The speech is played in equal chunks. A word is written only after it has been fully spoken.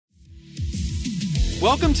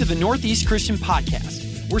Welcome to the Northeast Christian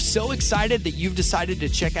Podcast. We're so excited that you've decided to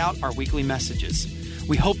check out our weekly messages.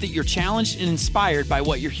 We hope that you're challenged and inspired by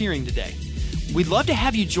what you're hearing today. We'd love to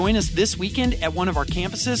have you join us this weekend at one of our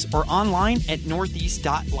campuses or online at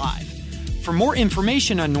northeast.live. For more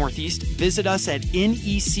information on Northeast, visit us at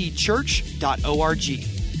necchurch.org.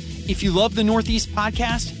 If you love the Northeast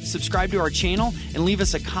Podcast, subscribe to our channel and leave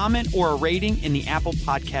us a comment or a rating in the Apple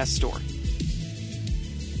Podcast Store.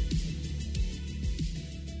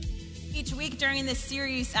 Each week during this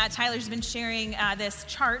series, Tyler's been sharing this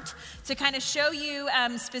chart to kind of show you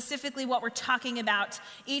specifically what we're talking about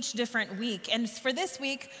each different week. And for this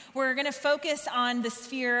week, we're going to focus on the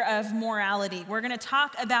sphere of morality. We're going to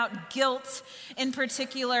talk about guilt in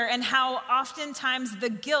particular and how oftentimes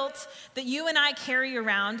the guilt that you and I carry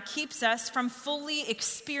around keeps us from fully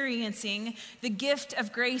experiencing the gift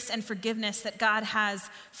of grace and forgiveness that God has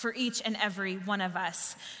for each and every one of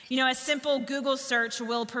us. You know, a simple Google search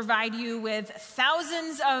will provide you with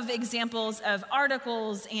thousands of examples of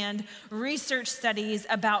articles and research studies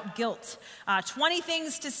about guilt. 20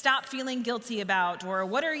 things to stop feeling guilty about, or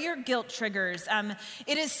what are your guilt triggers?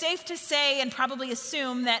 It is safe to say and probably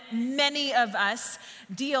assume that many of us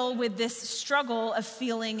deal with this struggle of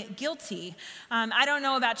feeling guilty. I don't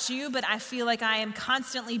know about you, but I feel like I am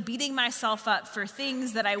constantly beating myself up for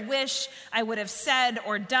things that I wish I would have said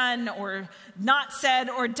or done or not said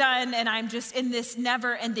or done, and I'm just in this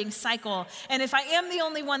never-ending cycle. And if I am the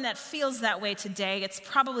only one that feels that way today, it's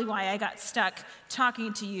probably why I got stuck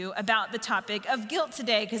talking to you about the topic of guilt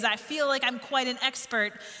today, because I feel like I'm quite an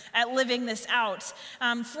expert at living this out.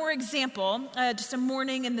 For example, just a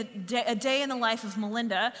morning in a day in the life of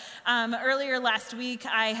Melinda. Earlier last week,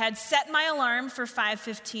 I had set my alarm for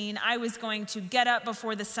 5:15. I was going to get up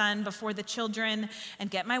before the sun, before the children,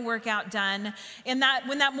 and get my workout done. And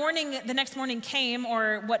when the next morning came,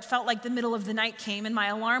 or what felt like the middle of the night came, and my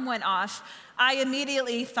alarm went off, I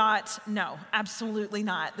immediately thought, no, absolutely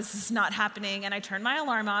not. This is not happening. And I turned my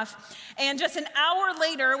alarm off. And just an hour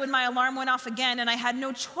later, when my alarm went off again and I had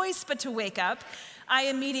no choice but to wake up, I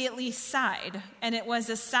immediately sighed. And it was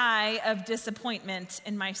a sigh of disappointment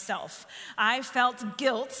in myself. I felt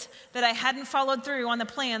guilt that I hadn't followed through on the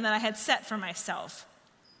plan that I had set for myself.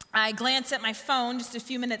 I glance at my phone just a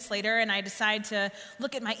few minutes later, and I decide to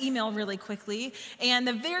look at my email really quickly. And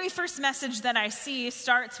the very first message that I see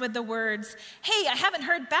starts with the words, "Hey, I haven't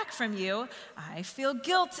heard back from you. I feel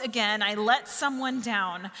guilt again. I let someone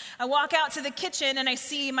down." I walk out to the kitchen, and I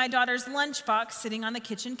see my daughter's lunchbox sitting on the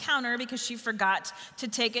kitchen counter because she forgot to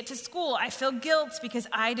take it to school. I feel guilt because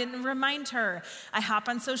I didn't remind her. I hop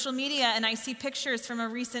on social media, and I see pictures from a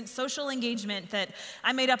recent social engagement that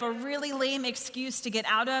I made up a really lame excuse to get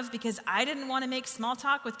out of because I didn't want to make small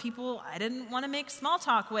talk with people I didn't want to make small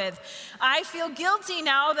talk with. I feel guilty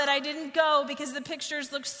now that I didn't go because the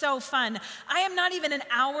pictures look so fun. I am not even an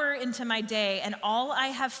hour into my day, and all I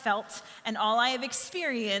have felt and all I have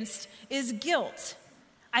experienced is guilt.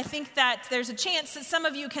 I think that there's a chance that some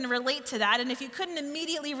of you can relate to that, and if you couldn't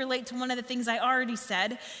immediately relate to one of the things I already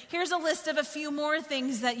said, here's a list of a few more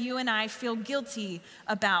things that you and I feel guilty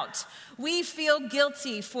about. We feel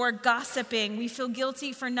guilty for gossiping. We feel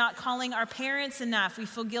guilty for not calling our parents enough. We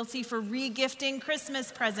feel guilty for re-gifting Christmas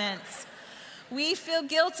presents. We feel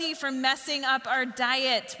guilty for messing up our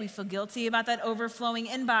diet. We feel guilty about that overflowing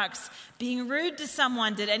inbox. Being rude to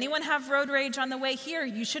someone. Did anyone have road rage on the way here?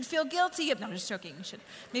 You should feel guilty. No, I'm just joking. You should.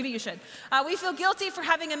 Maybe you should. We feel guilty for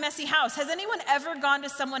having a messy house. Has anyone ever gone to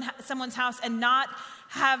someone's house and not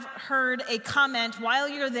have heard a comment while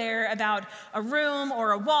you're there about a room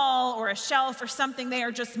or a wall or a shelf or something they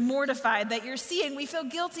are just mortified that you're seeing? We feel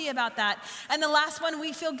guilty about that. And the last one,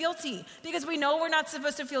 we feel guilty because we know we're not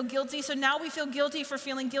supposed to feel guilty, so now we feel guilty for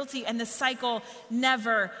feeling guilty, and the cycle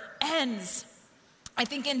never ends. I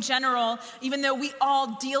think in general, even though we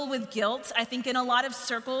all deal with guilt, I think in a lot of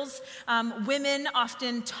circles, women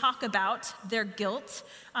often talk about their guilt,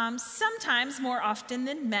 sometimes more often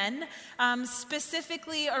than men,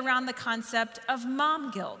 specifically around the concept of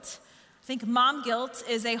mom guilt. I think mom guilt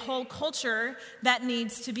is a whole culture that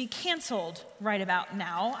needs to be canceled right about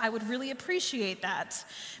now. I would really appreciate that,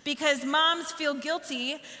 because moms feel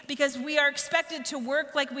guilty because we are expected to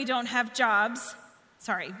work like we don't have jobs.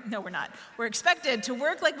 Sorry, no, we're not. We're expected to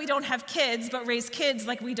work like we don't have kids, but raise kids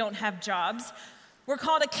like we don't have jobs. We're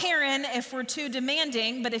called a Karen if we're too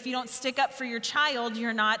demanding, but if you don't stick up for your child,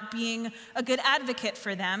 you're not being a good advocate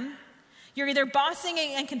for them. You're either bossing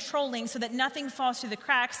and controlling so that nothing falls through the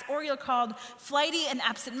cracks, or you're called flighty and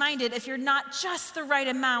absent-minded if you're not just the right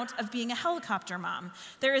amount of being a helicopter mom.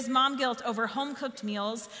 There is mom guilt over home-cooked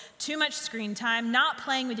meals, too much screen time, not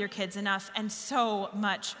playing with your kids enough, and so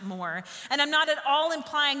much more. And I'm not at all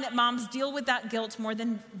implying that moms deal with that guilt more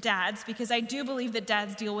than dads, because I do believe that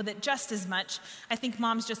dads deal with it just as much. I think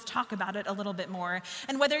moms just talk about it a little bit more.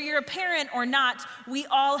 And whether you're a parent or not, we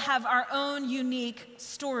all have our own unique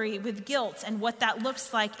story with guilt and what that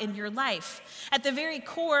looks like in your life. At the very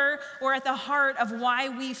core, or at the heart of why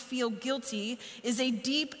we feel guilty, is a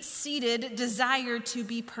deep-seated desire to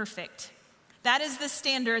be perfect. That is the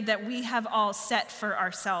standard that we have all set for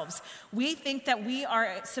ourselves. We think that we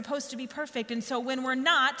are supposed to be perfect, and so when we're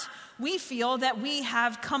not, we feel that we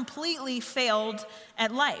have completely failed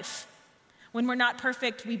at life. When we're not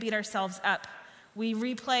perfect, we beat ourselves up. We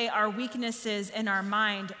replay our weaknesses in our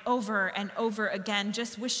mind over and over again,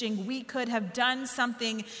 just wishing we could have done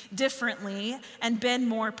something differently and been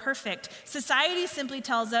more perfect. Society simply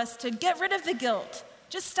tells us to get rid of the guilt.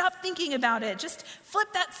 Just stop thinking about it. Just flip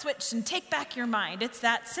that switch and take back your mind. It's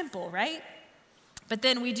that simple, right? But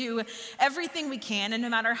then we do everything we can, and no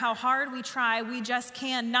matter how hard we try, we just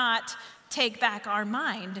cannot take back our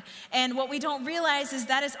mind. And what we don't realize is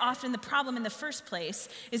that is often the problem in the first place,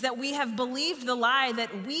 is that we have believed the lie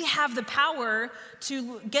that we have the power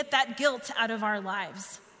to get that guilt out of our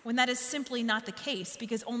lives, when that is simply not the case,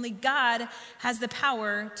 because only God has the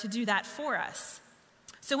power to do that for us.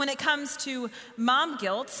 So when it comes to mom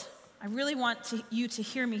guilt, I really want you to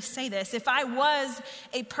hear me say this. If I was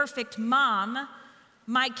a perfect mom,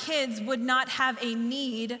 my kids would not have a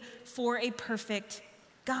need for a perfect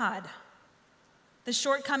God. The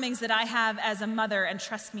shortcomings that I have as a mother, and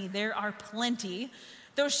trust me, there are plenty,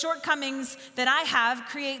 those shortcomings that I have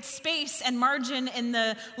create space and margin in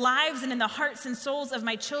the lives and in the hearts and souls of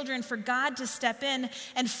my children for God to step in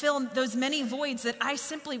and fill those many voids that I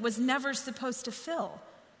simply was never supposed to fill.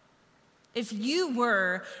 If you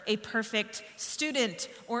were a perfect student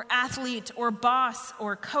or athlete or boss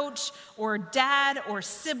or coach or dad or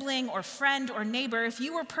sibling or friend or neighbor, if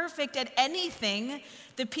you were perfect at anything,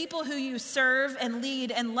 the people who you serve and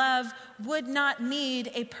lead and love would not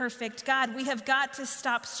need a perfect God. We have got to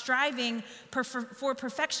stop striving for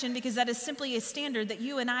perfection, because that is simply a standard that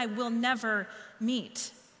you and I will never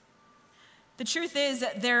meet. The truth is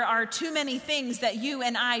that there are too many things that you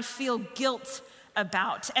and I feel guilt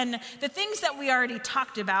about. And the things that we already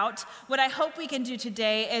talked about, what I hope we can do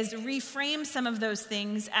today is reframe some of those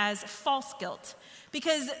things as false guilt.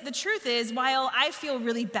 Because the truth is, while I feel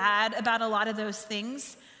really bad about a lot of those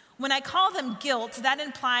things, when I call them guilt, that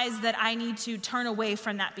implies that I need to turn away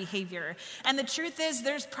from that behavior. And the truth is,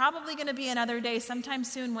 there's probably going to be another day sometime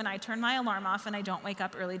soon when I turn my alarm off and I don't wake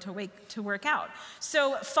up early to work out.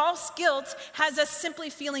 So false guilt has us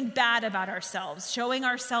simply feeling bad about ourselves, showing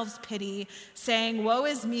ourselves pity, saying, woe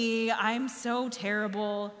is me, I'm so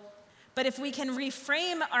terrible. But if we can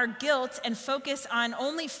reframe our guilt and focus on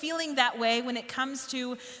only feeling that way when it comes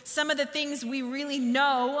to some of the things we really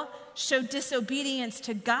know show disobedience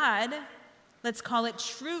to God, let's call it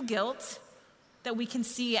true guilt, that we can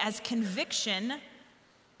see as conviction,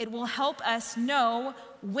 it will help us know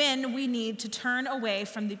when we need to turn away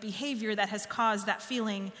from the behavior that has caused that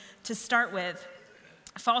feeling to start with.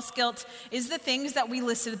 False guilt is the things that we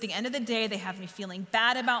listed at the end of the day. They have me feeling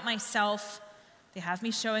bad about myself. They have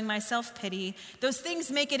me showing myself pity. Those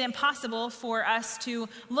things make it impossible for us to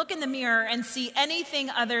look in the mirror and see anything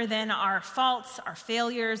other than our faults, our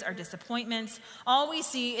failures, our disappointments. All we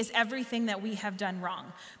see is everything that we have done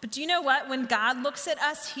wrong. But do you know what? When God looks at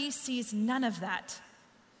us, he sees none of that.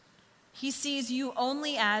 He sees you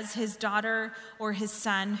only as his daughter or his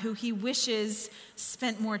son who he wishes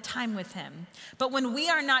spent more time with him. But when we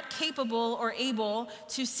are not capable or able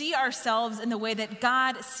to see ourselves in the way that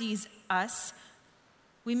God sees us,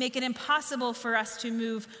 we make it impossible for us to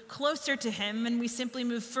move closer to him, and we simply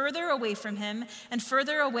move further away from him and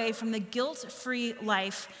further away from the guilt-free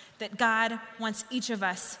life that God wants each of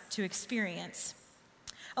us to experience.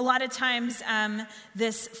 A lot of times,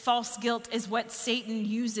 this false guilt is what Satan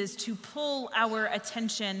uses to pull our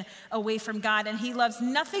attention away from God, and he loves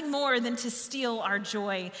nothing more than to steal our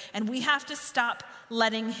joy, and we have to stop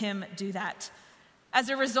letting him do that. As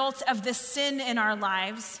a result of the sin in our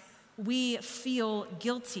lives, we feel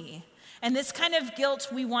guilty. And this kind of guilt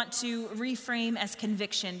we want to reframe as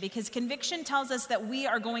conviction, because conviction tells us that we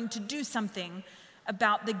are going to do something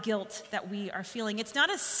about the guilt that we are feeling. It's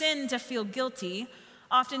not a sin to feel guilty.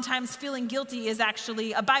 Oftentimes, feeling guilty is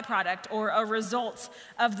actually a byproduct or a result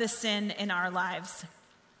of the sin in our lives.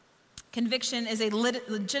 Conviction is a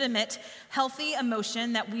legitimate, healthy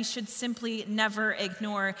emotion that we should simply never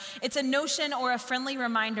ignore. It's a notion or a friendly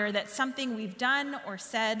reminder that something we've done or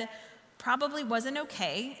said probably wasn't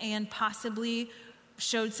okay and possibly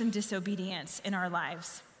showed some disobedience in our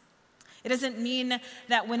lives. It doesn't mean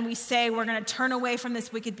that when we say we're going to turn away from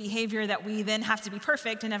this wicked behavior that we then have to be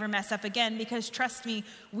perfect and never mess up again, because trust me,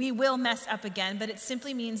 we will mess up again. But it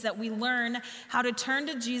simply means that we learn how to turn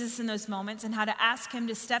to Jesus in those moments and how to ask him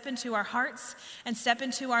to step into our hearts and step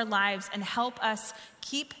into our lives and help us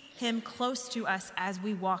keep him close to us as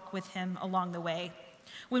we walk with him along the way.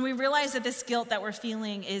 When we realize that this guilt that we're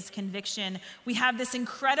feeling is conviction, we have this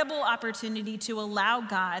incredible opportunity to allow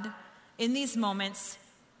God in these moments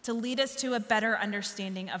to lead us to a better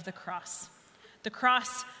understanding of the cross. The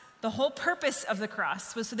cross, the whole purpose of the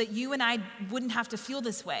cross was so that you and I wouldn't have to feel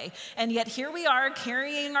this way. And yet here we are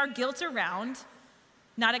carrying our guilt around,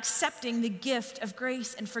 not accepting the gift of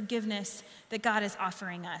grace and forgiveness that God is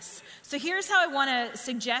offering us. So here's how I want to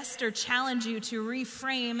suggest or challenge you to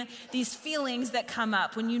reframe these feelings that come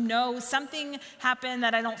up when you know something happened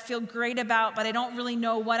that I don't feel great about, but I don't really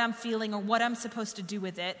know what I'm feeling or what I'm supposed to do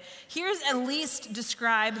with it. Here's at least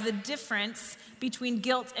describe the difference between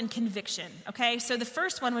guilt and conviction, okay? So the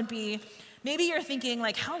first one would be, maybe you're thinking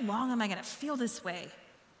like, how long am I going to feel this way?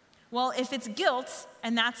 Well, if it's guilt,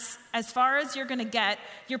 and that's as far as you're going to get,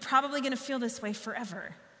 you're probably going to feel this way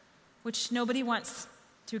forever, which nobody wants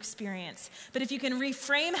to experience. But if you can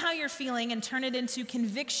reframe how you're feeling and turn it into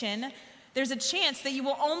conviction, there's a chance that you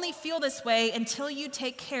will only feel this way until you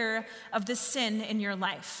take care of the sin in your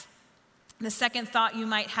life. The second thought you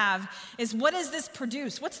might have is, what does this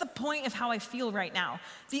produce? What's the point of how I feel right now?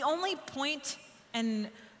 The only point and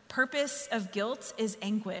purpose of guilt is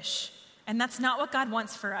anguish. And that's not what God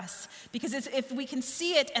wants for us. Because if we can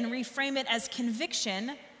see it and reframe it as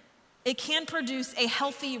conviction, it can produce a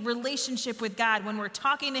healthy relationship with God when we're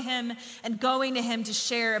talking to him and going to him to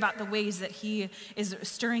share about the ways that he is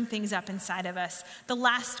stirring things up inside of us. The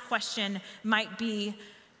last question might be,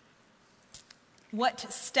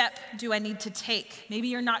 what step do I need to take? Maybe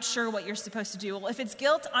you're not sure what you're supposed to do. Well, if it's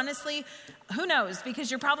guilt, honestly, who knows?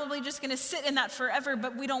 Because you're probably just going to sit in that forever,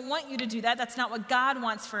 but we don't want you to do that. That's not what God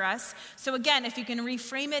wants for us. So again, if you can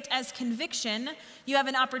reframe it as conviction, you have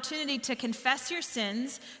an opportunity to confess your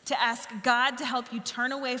sins, to ask God to help you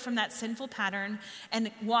turn away from that sinful pattern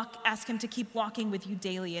and ask him to keep walking with you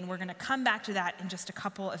daily. And we're going to come back to that in just a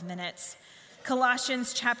couple of minutes.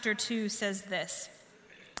 Colossians chapter 2 says this.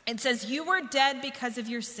 It says, you were dead because of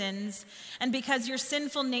your sins and because your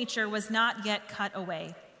sinful nature was not yet cut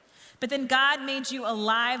away. But then God made you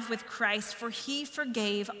alive with Christ, for he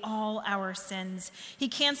forgave all our sins. He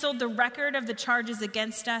canceled the record of the charges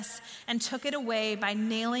against us and took it away by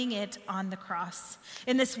nailing it on the cross.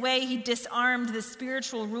 In this way, he disarmed the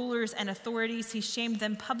spiritual rulers and authorities. He shamed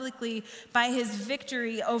them publicly by his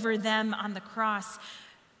victory over them on the cross.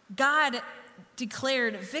 God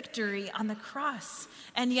declared victory on the cross.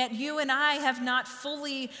 And yet you and I are not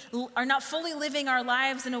fully living our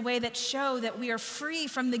lives in a way that show that we are free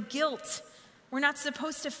from the guilt. We're not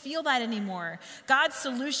supposed to feel that anymore. God's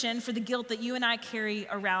solution for the guilt that you and I carry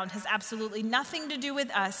around has absolutely nothing to do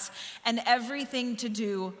with us and everything to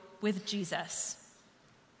do with Jesus.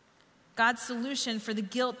 God's solution for the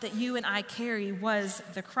guilt that you and I carry was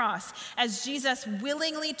the cross, as Jesus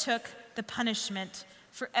willingly took the punishment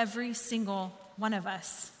for every single one of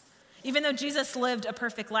us. Even though Jesus lived a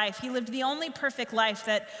perfect life, he lived the only perfect life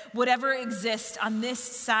that would ever exist on this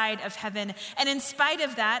side of heaven. And in spite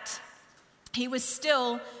of that, he was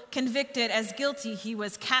still convicted as guilty. He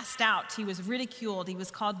was cast out. He was ridiculed. He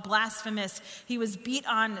was called blasphemous. He was beat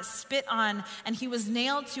on, spit on, and he was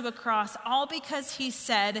nailed to a cross, all because he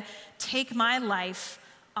said, "Take my life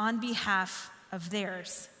on behalf of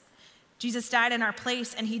theirs." Jesus died in our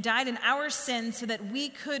place, and he died in our sins so that we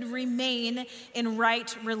could remain in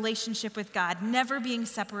right relationship with God, never being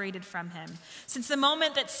separated from him. Since the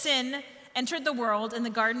moment that sin entered the world in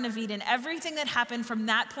the Garden of Eden, everything that happened from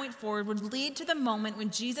that point forward would lead to the moment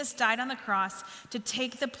when Jesus died on the cross to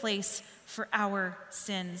take the place for our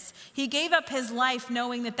sins. He gave up his life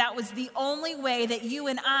knowing that that was the only way that you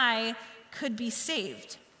and I could be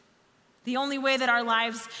saved. The only way that our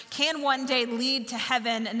lives can one day lead to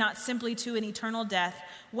heaven and not simply to an eternal death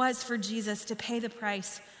was for Jesus to pay the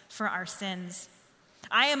price for our sins.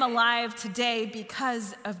 I am alive today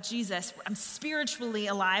because of Jesus. I'm spiritually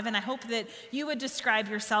alive, and I hope that you would describe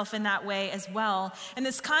yourself in that way as well. And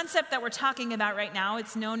this concept that we're talking about right now,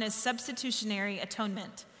 it's known as substitutionary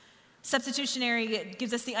atonement. Substitutionary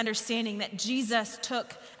gives us the understanding that Jesus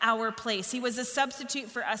took our place. He was a substitute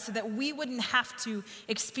for us so that we wouldn't have to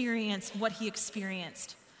experience what he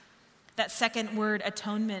experienced. That second word,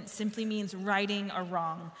 atonement, simply means righting a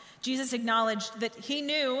wrong. Jesus acknowledged that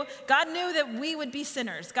God knew that we would be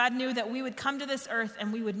sinners. God knew that we would come to this earth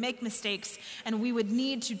and we would make mistakes and we would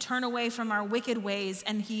need to turn away from our wicked ways.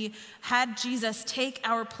 And he had Jesus take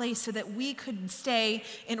our place so that we could stay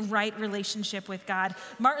in right relationship with God.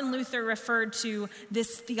 Martin Luther referred to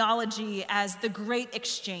this theology as the great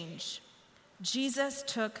exchange. Jesus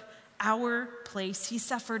took our place. He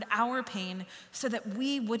suffered our pain so that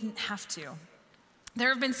we wouldn't have to. There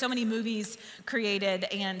have been so many movies created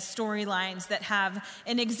and storylines that have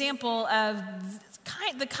an example of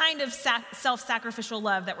the kind of self-sacrificial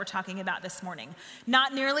love that we're talking about this morning.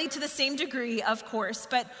 Not nearly to the same degree, of course,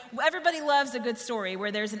 but everybody loves a good story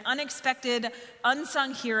where there's an unexpected,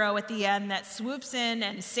 unsung hero at the end that swoops in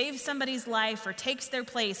and saves somebody's life or takes their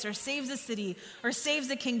place or saves a city or saves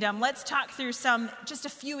a kingdom. Let's talk through just a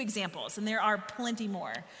few examples, and there are plenty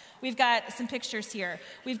more. We've got some pictures here.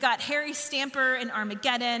 We've got Harry Stamper in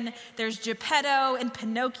Armageddon. There's Geppetto in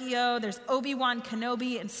Pinocchio. There's Obi-Wan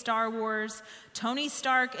Kenobi in Star Wars. Tony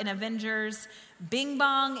Stark in Avengers. Bing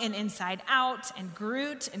Bong in Inside Out. And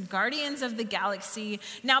Groot in Guardians of the Galaxy.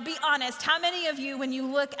 Now be honest, how many of you, when you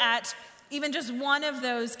look at even just one of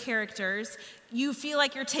those characters, you feel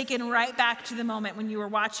like you're taken right back to the moment when you were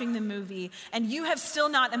watching the movie and you have still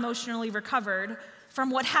not emotionally recovered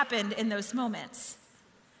from what happened in those moments?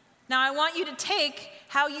 Now, I want you to take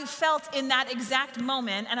how you felt in that exact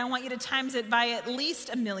moment, and I want you to times it by at least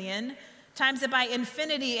 1,000,000, times it by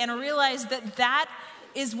infinity, and realize that that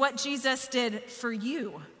is what Jesus did for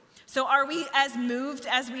you. So are we as moved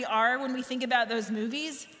as we are when we think about those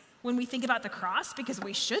movies, when we think about the cross? Because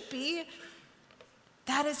we should be.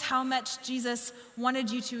 That is how much Jesus wanted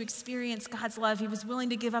you to experience God's love. He was willing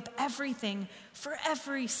to give up everything for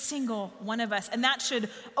every single one of us. And that should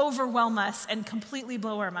overwhelm us and completely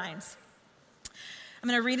blow our minds. I'm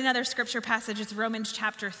going to read another scripture passage. It's Romans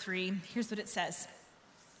chapter 3. Here's what it says.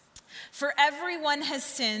 For everyone has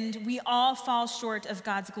sinned. We all fall short of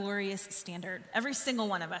God's glorious standard. Every single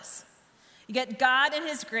one of us. Yet God in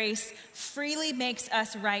his grace freely makes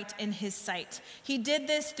us right in his sight. He did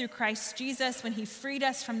this through Christ Jesus when he freed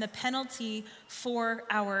us from the penalty for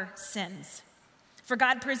our sins. For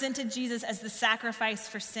God presented Jesus as the sacrifice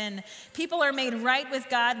for sin. People are made right with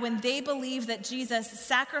God when they believe that Jesus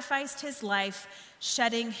sacrificed his life,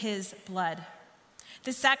 shedding his blood.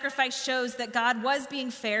 This sacrifice shows that God was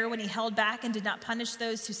being fair when he held back and did not punish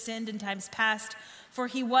those who sinned in times past, for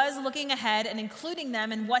he was looking ahead and including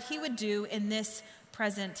them in what he would do in this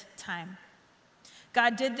present time.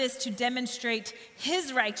 God did this to demonstrate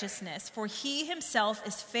his righteousness, for he himself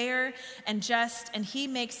is fair and just, and he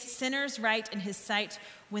makes sinners right in his sight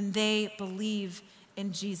when they believe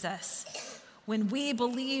in Jesus. When we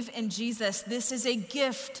believe in Jesus, this is a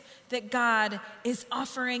gift that God is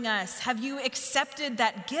offering us. Have you accepted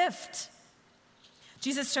that gift?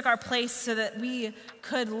 Jesus took our place so that we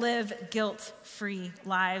could live guilt-free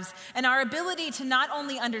lives. And our ability to not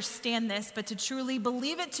only understand this, but to truly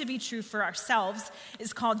believe it to be true for ourselves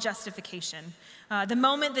is called justification. The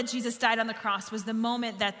moment that Jesus died on the cross was the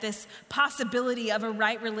moment that this possibility of a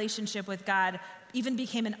right relationship with God even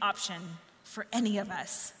became an option for any of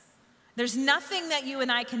us. There's nothing that you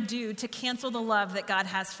and I can do to cancel the love that God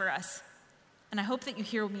has for us. And I hope that you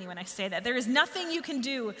hear me when I say that. There is nothing you can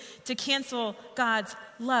do to cancel God's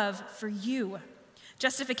love for you.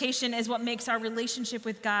 Justification is what makes our relationship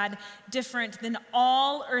with God different than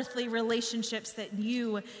all earthly relationships that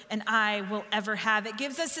you and I will ever have. It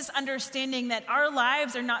gives us this understanding that our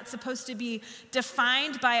lives are not supposed to be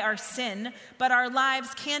defined by our sin, but our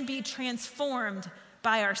lives can be transformed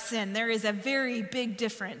by our sin. There is a very big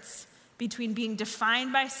difference between being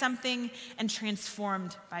defined by something and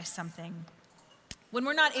transformed by something. When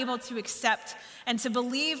we're not able to accept and to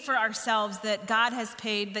believe for ourselves that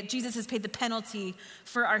that Jesus has paid the penalty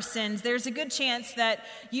for our sins, there's a good chance that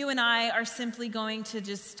you and I are simply going to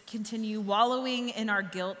just continue wallowing in our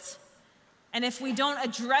guilt. And if we don't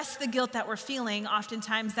address the guilt that we're feeling,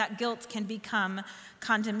 oftentimes that guilt can become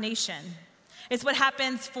condemnation. It's what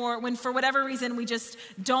happens when for whatever reason we just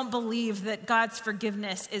don't believe that God's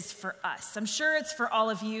forgiveness is for us. I'm sure it's for all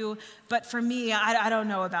of you, but for me, I don't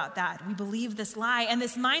know about that. We believe this lie, and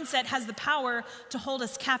this mindset has the power to hold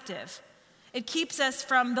us captive. It keeps us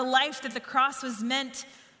from the life that the cross was meant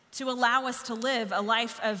to allow us to live, a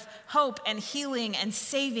life of hope and healing and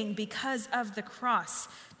saving because of the cross.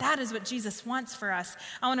 That is what Jesus wants for us.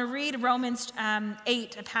 I want to read Romans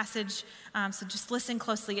 8, a passage, so just listen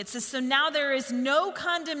closely. It says, "So now there is no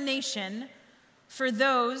condemnation for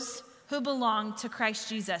those who belong to Christ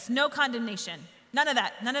Jesus." No condemnation. None of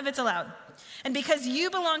that. None of it's allowed. And because you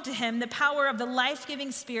belong to him, the power of the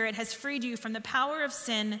life-giving Spirit has freed you from the power of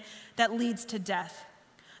sin that leads to death.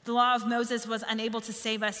 The law of Moses was unable to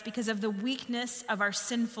save us because of the weakness of our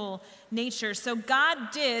sinful nature. So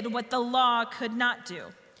God did what the law could not do.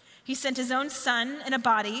 He sent his own son in a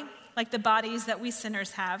body, like the bodies that we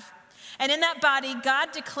sinners have. And in that body,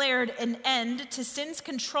 God declared an end to sin's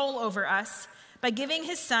control over us by giving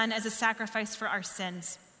his son as a sacrifice for our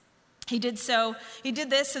sins. He did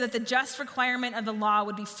this so that the just requirement of the law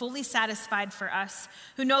would be fully satisfied for us,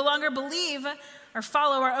 who no longer believe or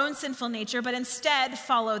follow our own sinful nature, but instead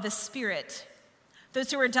follow the Spirit.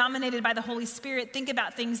 Those who are dominated by the Holy Spirit think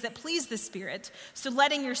about things that please the Spirit. So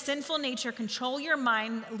letting your sinful nature control your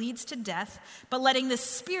mind leads to death, but letting the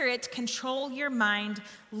Spirit control your mind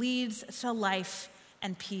leads to life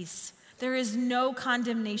and peace. There is no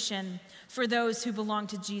condemnation for those who belong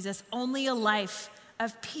to Jesus, only a life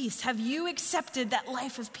of peace. Have you accepted that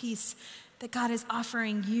life of peace that God is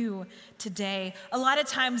offering you today? A lot of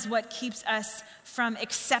times what keeps us from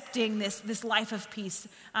accepting this life of peace,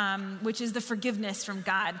 which is the forgiveness from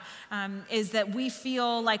God, is that we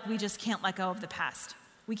feel like we just can't let go of the past.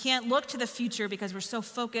 We can't look to the future because we're so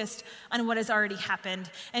focused on what has already happened.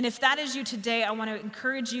 And if that is you today, I want to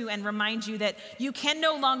encourage you and remind you that you can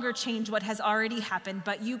no longer change what has already happened,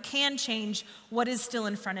 but you can change what is still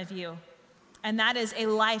in front of you. And that is a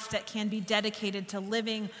life that can be dedicated to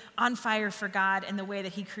living on fire for God in the way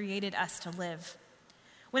that he created us to live.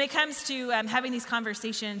 When it comes to having these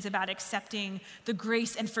conversations about accepting the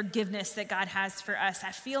grace and forgiveness that God has for us,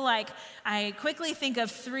 I feel like I quickly think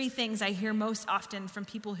of three things I hear most often from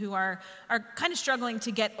people who are kind of struggling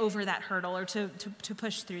to get over that hurdle or to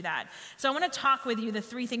push through that. So I want to talk with you the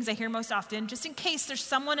three things I hear most often, just in case there's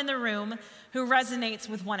someone in the room who resonates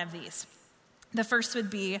with one of these. The first would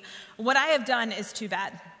be, what I have done is too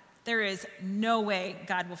bad. There is no way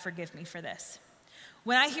God will forgive me for this.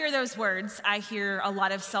 When I hear those words, I hear a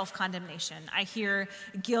lot of self-condemnation. I hear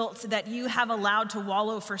guilt that you have allowed to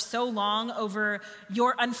wallow for so long over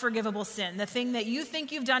your unforgivable sin, the thing that you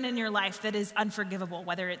think you've done in your life that is unforgivable,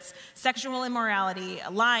 whether it's sexual immorality,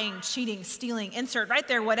 lying, cheating, stealing, insert right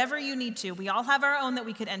there, whatever you need to. We all have our own that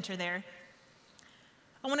we could enter there.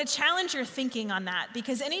 I want to challenge your thinking on that,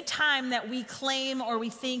 because any time that we claim or we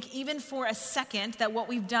think even for a second that what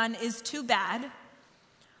we've done is too bad,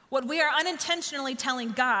 what we are unintentionally telling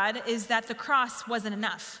God is that the cross wasn't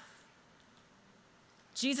enough.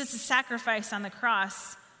 Jesus' sacrifice on the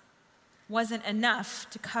cross wasn't enough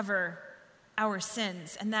to cover our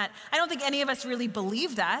sins. And that, I don't think any of us really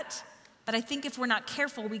believe that, but I think if we're not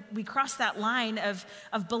careful, we cross that line of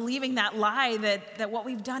believing that lie that what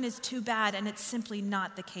we've done is too bad, and it's simply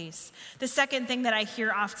not the case. The second thing that I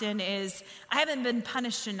hear often is, I haven't been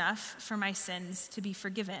punished enough for my sins to be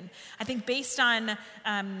forgiven. I think based on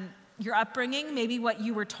your upbringing, maybe what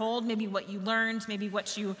you were told, maybe what you learned, maybe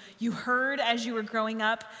what you heard as you were growing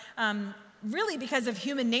up, really because of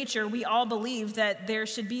human nature, we all believe that there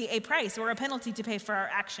should be a price or a penalty to pay for our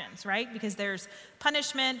actions, right? Because there's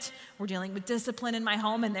punishment, we're dealing with discipline in my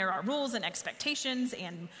home, and there are rules and expectations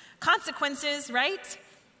and consequences, right?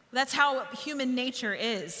 That's how human nature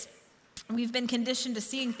is. We've been conditioned to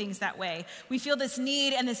seeing things that way. We feel this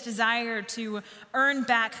need and this desire to earn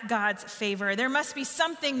back God's favor. There must be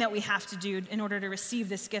something that we have to do in order to receive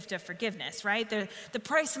this gift of forgiveness, right? The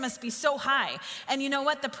price must be so high. And you know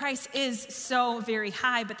what? The price is so very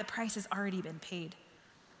high, but the price has already been paid.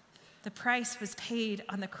 The price was paid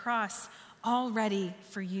on the cross already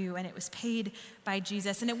for you, and it was paid by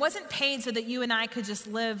Jesus. And it wasn't paid so that you and I could just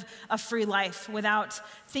live a free life without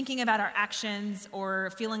thinking about our actions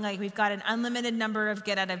or feeling like we've got an unlimited number of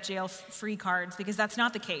get-out-of-jail-free cards, because that's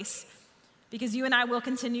not the case. Because you and I will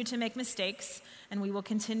continue to make mistakes, and we will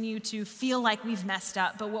continue to feel like we've messed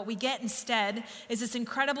up. But what we get instead is this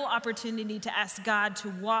incredible opportunity to ask God to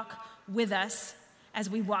walk with us as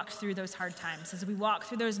we walk through those hard times, as we walk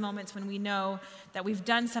through those moments when we know that we've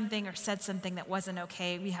done something or said something that wasn't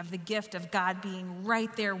okay. We have the gift of God being right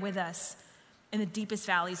there with us in the deepest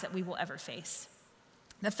valleys that we will ever face.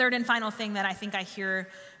 The third and final thing that I think I hear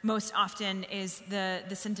most often is the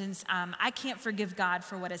sentence, I can't forgive God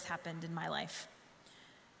for what has happened in my life.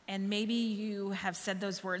 And maybe you have said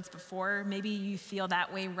those words before. Maybe you feel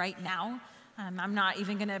that way right now. I'm not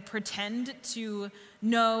even going to pretend to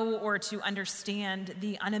know or to understand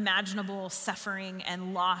the unimaginable suffering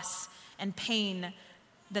and loss and pain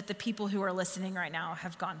that the people who are listening right now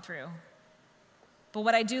have gone through. But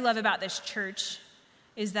what I do love about this church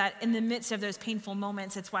is that in the midst of those painful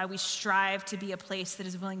moments, it's why we strive to be a place that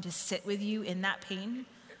is willing to sit with you in that pain.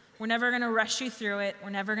 We're never going to rush you through it.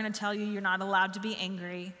 We're never going to tell you you're not allowed to be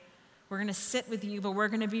angry. We're going to sit with you, but we're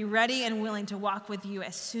going to be ready and willing to walk with you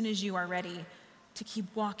as soon as you are ready to keep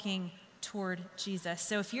walking toward Jesus.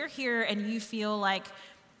 So if you're here and you feel like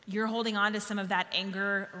you're holding on to some of that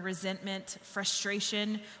anger, resentment,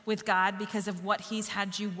 frustration with God because of what he's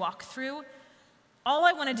had you walk through, all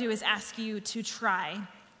I want to do is ask you to try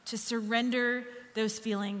to surrender those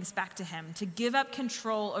feelings back to him, to give up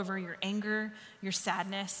control over your anger, your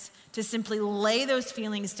sadness, to simply lay those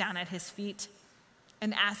feelings down at his feet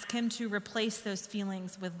and ask him to replace those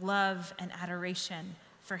feelings with love and adoration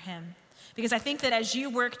for him. Because I think that as you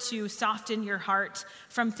work to soften your heart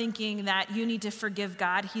from thinking that you need to forgive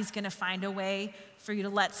God, he's going to find a way for you to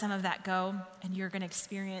let some of that go, and you're going to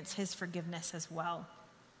experience his forgiveness as well.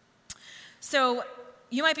 So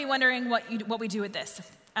you might be wondering what we do with this.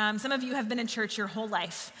 Some of you have been in church your whole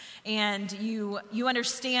life, and you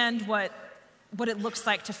understand what it looks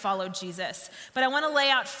like to follow Jesus. But I want to lay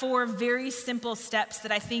out 4 very simple steps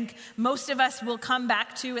that I think most of us will come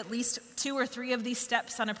back to, at least 2 or 3 of these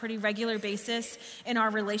steps on a pretty regular basis in our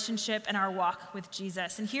relationship and our walk with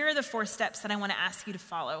Jesus. And here are the 4 steps that I want to ask you to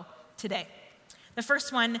follow today. The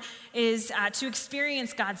first one is to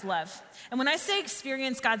experience God's love. And when I say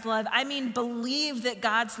experience God's love, I mean believe that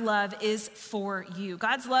God's love is for you.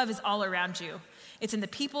 God's love is all around you. It's in the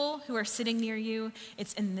people who are sitting near you.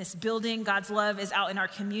 It's in this building. God's love is out in our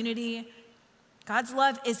community. God's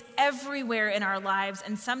love is everywhere in our lives,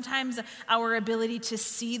 and sometimes our ability to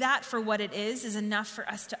see that for what it is enough for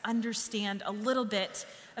us to understand a little bit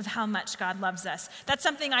of how much God loves us. That's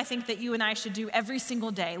something I think that you and I should do every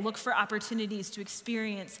single day. Look for opportunities to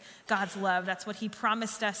experience God's love. That's what he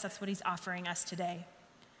promised us. That's what he's offering us today.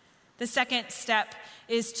 The second step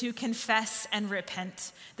is to confess and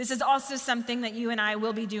repent. This is also something that you and I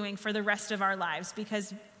will be doing for the rest of our lives,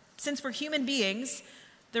 because since we're human beings,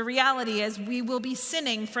 the reality is we will be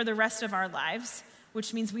sinning for the rest of our lives,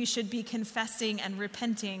 which means we should be confessing and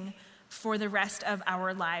repenting for the rest of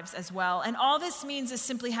our lives as well. And all this means is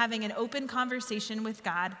simply having an open conversation with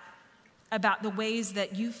God about the ways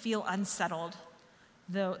that you feel unsettled,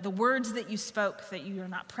 the words that you spoke that you are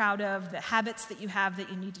not proud of, the habits that you have that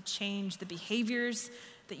you need to change, the behaviors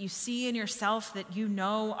that you see in yourself that you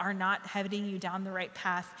know are not heading you down the right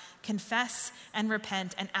path. Confess and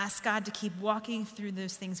repent and ask God to keep walking through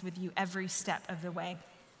those things with you every step of the way.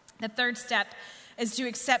 The third step is to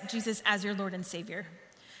accept Jesus as your Lord and Savior.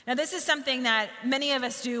 Now, this is something that many of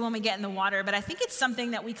us do when we get in the water, but I think it's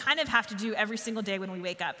something that we kind of have to do every single day when we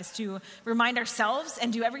wake up, is to remind ourselves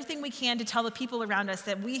and do everything we can to tell the people around us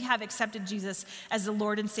that we have accepted Jesus as the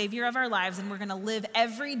Lord and Savior of our lives, and we're going to live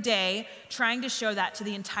every day trying to show that to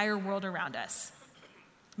the entire world around us.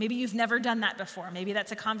 Maybe you've never done that before. Maybe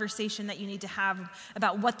that's a conversation that you need to have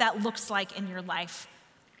about what that looks like in your life.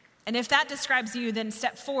 And if that describes you, then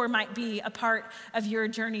step 4 might be a part of your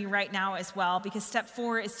journey right now as well, because step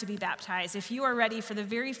 4 is to be baptized. If you are ready for the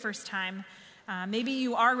very first time, maybe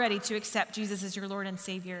you are ready to accept Jesus as your Lord and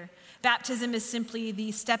Savior. Baptism is simply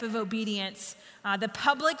the step of obedience, the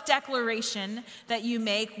public declaration that you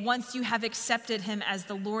make once you have accepted him as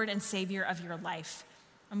the Lord and Savior of your life.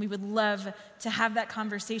 And we would love to have that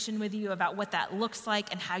conversation with you about what that looks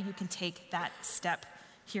like and how you can take that step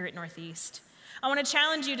here at Northeast. I want to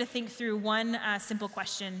challenge you to think through one simple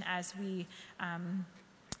question as we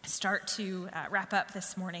start to wrap up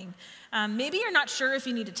this morning. Maybe you're not sure if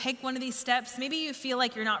you need to take one of these steps. Maybe you feel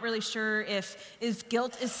like you're not really sure if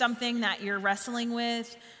guilt is something that you're wrestling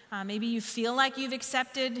with. Maybe you feel like you've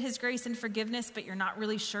accepted his grace and forgiveness, but you're not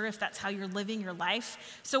really sure if that's how you're living your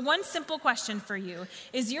life. So one simple question for you: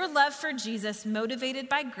 is your love for Jesus motivated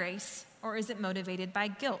by grace, or is it motivated by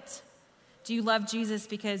guilt? Do you love Jesus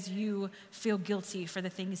because you feel guilty for the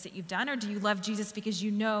things that you've done, or do you love Jesus because you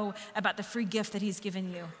know about the free gift that he's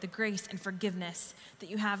given you, the grace and forgiveness that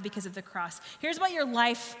you have because of the cross? Here's what your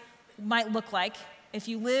life might look like if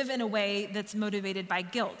you live in a way that's motivated by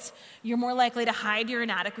guilt. You're more likely to hide your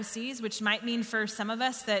inadequacies, which might mean for some of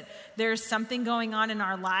us that there's something going on in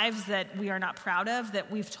our lives that we are not proud of, that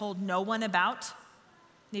we've told no one about.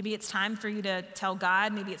 Maybe it's time for you to tell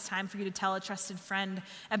God. Maybe it's time for you to tell a trusted friend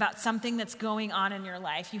about something that's going on in your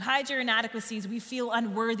life. You hide your inadequacies. We feel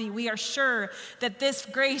unworthy. We are sure that this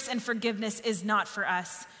grace and forgiveness is not for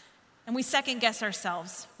us. And we second guess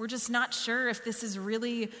ourselves. We're just not sure if this is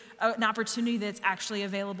really an opportunity that's actually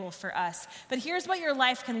available for us. But here's what your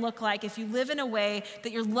life can look like if you live in a way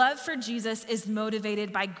that your love for Jesus is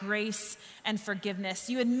motivated by grace and forgiveness.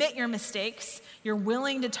 You admit your mistakes. You're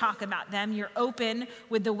willing to talk about them. You're open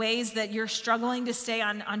with the ways that you're struggling to stay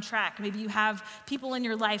on track. Maybe you have people in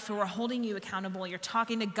your life who are holding you accountable. You're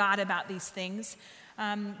talking to God about these things.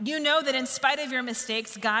 You know that in spite of your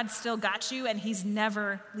mistakes, God still got you and he's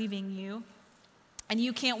never leaving you. And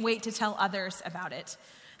you can't wait to tell others about it.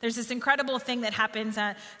 There's this incredible thing that happens.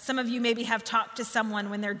 Some of you maybe have talked to someone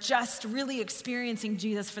when they're just really experiencing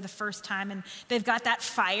Jesus for the first time and they've got that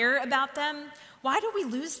fire about them. Why do we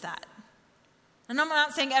lose that? And I'm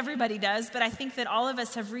not saying everybody does, but I think that all of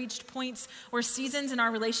us have reached points or seasons in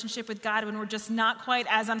our relationship with God when we're just not quite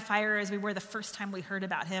as on fire as we were the first time we heard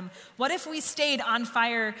about him. What if we stayed on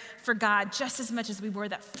fire for God just as much as we were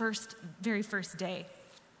that very first day?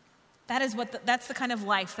 That's the kind of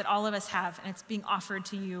life that all of us have, and it's being offered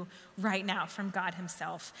to you right now from God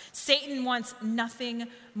himself. Satan wants nothing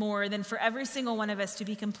more than for every single one of us to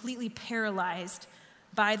be completely paralyzed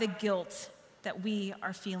by the guilt that we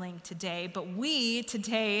are feeling today. But we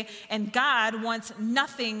today, and God wants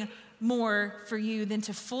nothing more for you than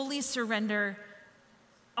to fully surrender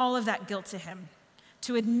all of that guilt to him,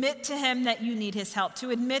 to admit to him that you need his help,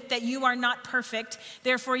 to admit that you are not perfect,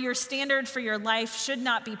 therefore your standard for your life should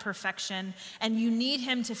not be perfection, and you need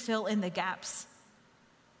him to fill in the gaps.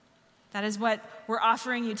 That is what we're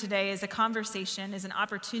offering you today, is a conversation, is an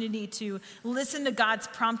opportunity to listen to God's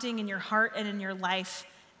prompting in your heart and in your life,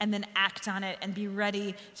 and then act on it and be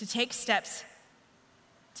ready to take steps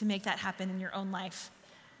to make that happen in your own life.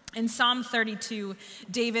 In Psalm 32,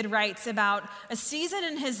 David writes about a season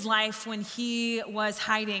in his life when he was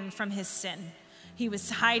hiding from his sin. He was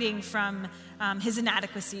hiding from his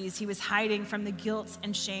inadequacies. He was hiding from the guilt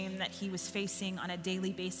and shame that he was facing on a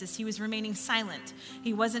daily basis. He was remaining silent.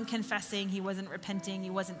 He wasn't confessing. He wasn't repenting. He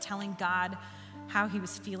wasn't telling God how he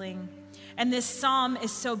was feeling. And this psalm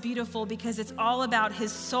is so beautiful because it's all about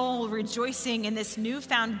his soul rejoicing in this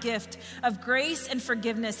newfound gift of grace and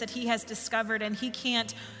forgiveness that he has discovered, and he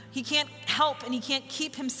can't help and he can't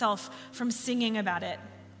keep himself from singing about it.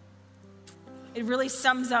 It really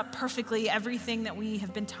sums up perfectly everything that we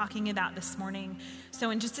have been talking about this morning. So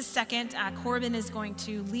in just a second, Corbin is going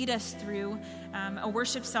to lead us through a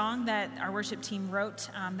worship song that our worship team wrote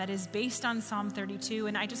that is based on Psalm 32.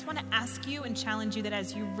 And I just want to ask you and challenge you that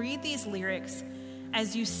as you read these lyrics,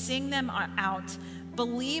 as you sing them out,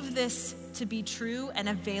 believe this to be true and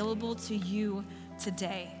available to you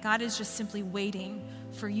today. God is just simply waiting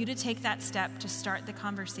for you to take that step to start the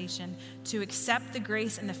conversation, to accept the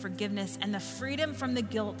grace and the forgiveness and the freedom from the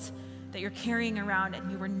guilt that you're carrying around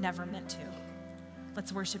and you were never meant to.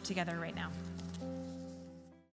 Let's worship together right now.